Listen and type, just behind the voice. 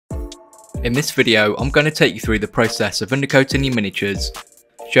In this video, I'm going to take you through the process of undercoating your miniatures,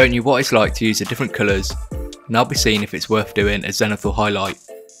 showing you what it's like to use the different colours, and I'll be seeing if it's worth doing a Zenithal highlight.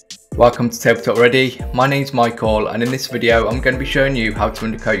 Welcome to TableTopReady, my name's Michael, and in this video I'm going to be showing you how to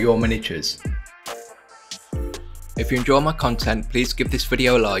undercoat your miniatures. If you enjoy my content, please give this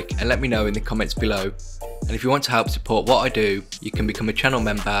video a like and let me know in the comments below. And if you want to help support what I do, you can become a channel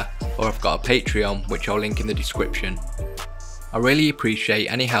member, or I've got a Patreon which I'll link in the description. I really appreciate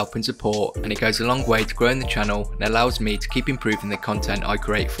any help and support, and it goes a long way to growing the channel and allows me to keep improving the content I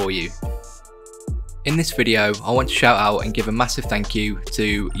create for you. In this video, I want to shout out and give a massive thank you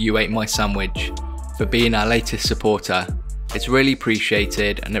to You Ate My Sandwich for being our latest supporter. It's really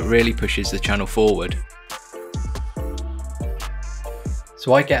appreciated and it really pushes the channel forward.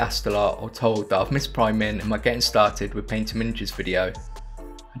 So I get asked a lot or told that I've missed priming in my getting started with painting miniatures video.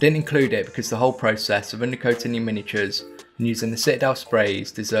 I didn't include it because the whole process of undercoating your miniatures and using the Citadel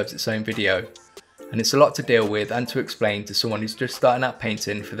sprays deserves its own video, and it's a lot to deal with and to explain to someone who's just starting out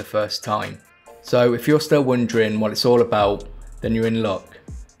painting for the first time. So if you're still wondering what it's all about, then you're in luck,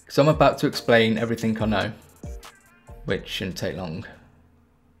 because I'm about to explain everything I know, which shouldn't take long.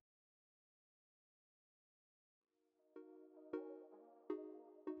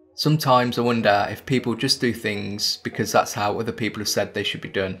 Sometimes I wonder if people just do things because that's how other people have said they should be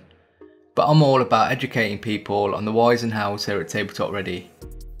done. But I'm all about educating people on the whys and hows here at TableTopReady.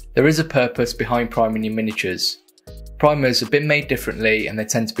 There is a purpose behind priming your miniatures. Primers have been made differently and they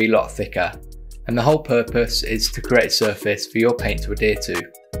tend to be a lot thicker. And the whole purpose is to create a surface for your paint to adhere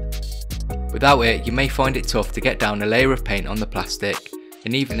to. Without it, you may find it tough to get down a layer of paint on the plastic,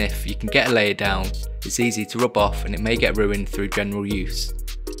 and even if you can get a layer down, it's easy to rub off and it may get ruined through general use.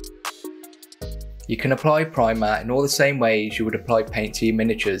 You can apply primer in all the same ways you would apply paint to your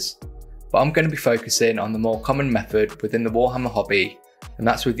miniatures, but I'm going to be focusing on the more common method within the Warhammer hobby, and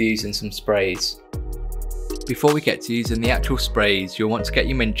that's with using some sprays. Before we get to using the actual sprays, you'll want to get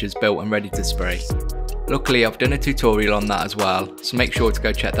your miniatures built and ready to spray. Luckily I've done a tutorial on that as well, so make sure to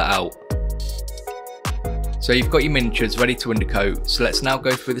go check that out. So you've got your miniatures ready to undercoat, so let's now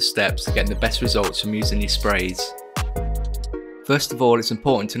go through the steps to getting the best results from using your sprays. First of all, it's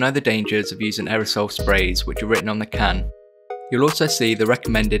important to know the dangers of using aerosol sprays which are written on the can. You'll also see the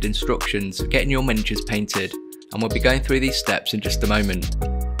recommended instructions for getting your miniatures painted, and we'll be going through these steps in just a moment.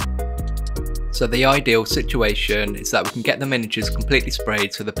 So the ideal situation is that we can get the miniatures completely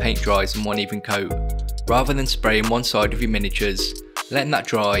sprayed so the paint dries in one even coat, rather than spraying one side of your miniatures, letting that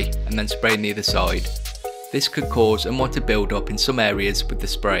dry and then spraying the other side. This could cause unwanted build up in some areas with the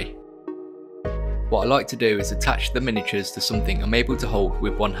spray. What I like to do is attach the miniatures to something I'm able to hold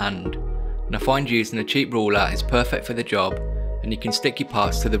with one hand, and I find using a cheap ruler is perfect for the job, and you can stick your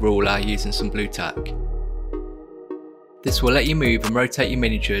parts to the ruler using some blue tack. This will let you move and rotate your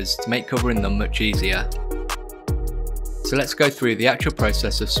miniatures to make covering them much easier. So let's go through the actual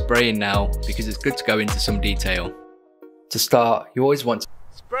process of spraying now, because it's good to go into some detail. To start, you always want to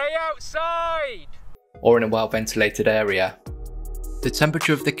spray outside or in a well ventilated area. The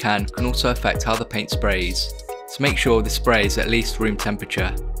temperature of the can can also affect how the paint sprays, so make sure the spray is at least room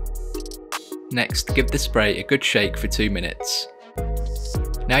temperature. Next, give the spray a good shake for 2 minutes.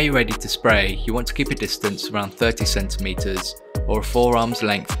 Now you're ready to spray, you want to keep a distance around 30 cm or a forearm's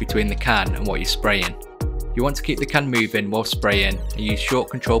length between the can and what you're spraying. You want to keep the can moving while spraying and use short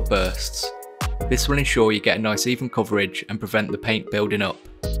controlled bursts. This will ensure you get a nice even coverage and prevent the paint building up.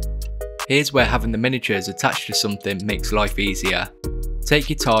 Here's where having the miniatures attached to something makes life easier. Take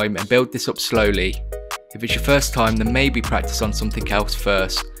your time and build this up slowly. If it's your first time, then maybe practice on something else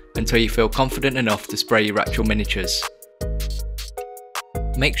first until you feel confident enough to spray your actual miniatures.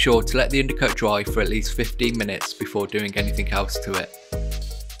 Make sure to let the undercoat dry for at least 15 minutes before doing anything else to it.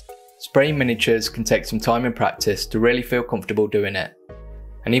 Spraying miniatures can take some time and practice to really feel comfortable doing it,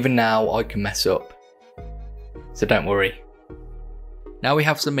 and even now I can mess up, so don't worry. Now we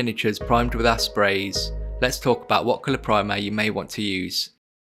have some miniatures primed with our sprays, let's talk about what colour primer you may want to use.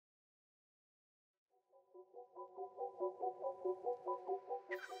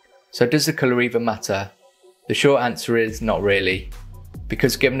 So does the colour even matter? The short answer is not really,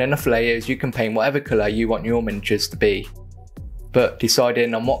 because given enough layers you can paint whatever colour you want your miniatures to be. But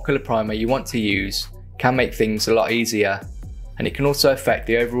deciding on what colour primer you want to use can make things a lot easier, and it can also affect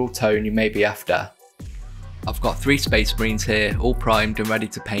the overall tone you may be after. I've got 3 Space Marines here, all primed and ready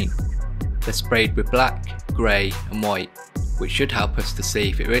to paint. They're sprayed with black, grey and white, which should help us to see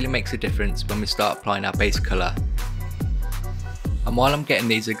if it really makes a difference when we start applying our base colour. And while I'm getting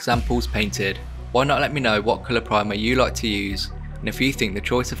these examples painted, why not let me know what colour primer you like to use, and if you think the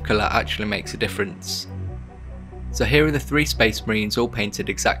choice of colour actually makes a difference. So here are the 3 Space Marines all painted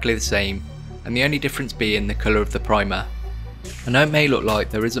exactly the same, and the only difference being the colour of the primer. I know it may look like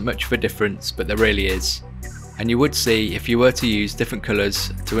there isn't much of a difference, but there really is. And you would see if you were to use different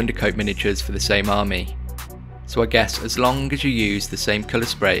colours to undercoat miniatures for the same army. So I guess as long as you use the same colour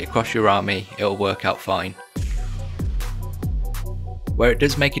spray across your army, it'll work out fine. Where it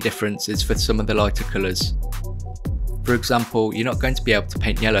does make a difference is for some of the lighter colours. For example, you're not going to be able to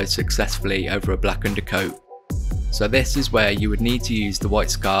paint yellow successfully over a black undercoat. So this is where you would need to use the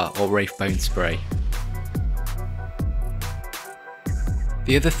White Scar or Wraithbone spray.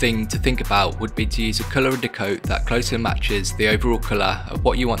 The other thing to think about would be to use a colour undercoat that closely matches the overall colour of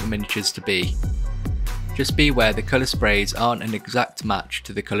what you want the miniatures to be. Just be aware the colour sprays aren't an exact match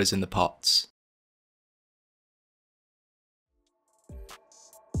to the colours in the pots.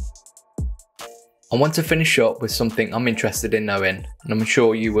 I want to finish up with something I'm interested in knowing, and I'm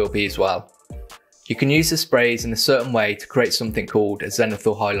sure you will be as well. You can use the sprays in a certain way to create something called a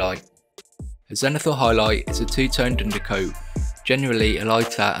Zenithal highlight. A Zenithal highlight is a 2-toned undercoat, generally a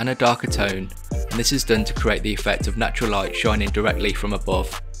lighter and a darker tone, and this is done to create the effect of natural light shining directly from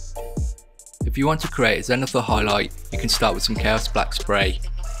above. If you want to create a Zenithal highlight, you can start with some Chaos Black spray,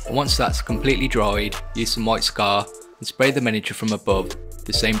 and once that's completely dried, use some White Scar and spray the miniature from above,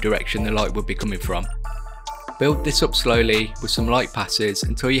 the same direction the light would be coming from. Build this up slowly with some light passes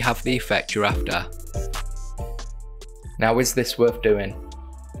until you have the effect you're after. Now, is this worth doing?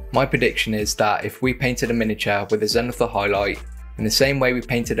 My prediction is that if we painted a miniature with a Zenithal highlight in the same way we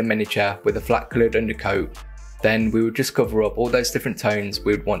painted a miniature with a flat coloured undercoat, then we would just cover up all those different tones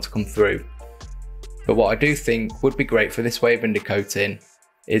we would want to come through. But what I do think would be great for this way of undercoating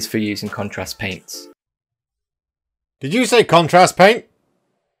is for using contrast paints. Did you say contrast paint?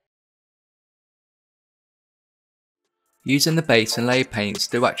 Using the base and layer paints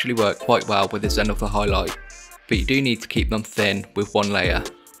do actually work quite well with a Zenithal highlight, but you do need to keep them thin with one layer.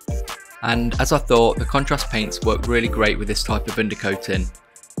 And as I thought, the contrast paints work really great with this type of undercoating,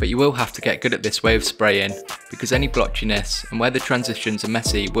 but you will have to get good at this way of spraying because any blotchiness and where the transitions are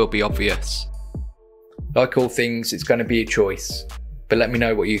messy will be obvious. Like all things, it's going to be a choice, but let me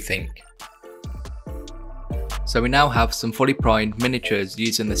know what you think. So we now have some fully primed miniatures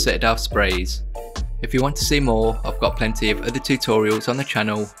using the Citadel sprays. If you want to see more, I've got plenty of other tutorials on the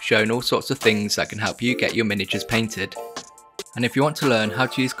channel showing all sorts of things that can help you get your miniatures painted. And if you want to learn how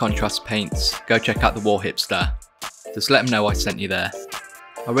to use contrast paints, go check out the War Hipster. Just let them know I sent you there.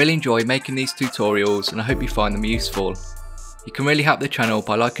 I really enjoy making these tutorials and I hope you find them useful. You can really help the channel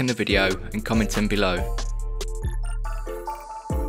by liking the video and commenting below.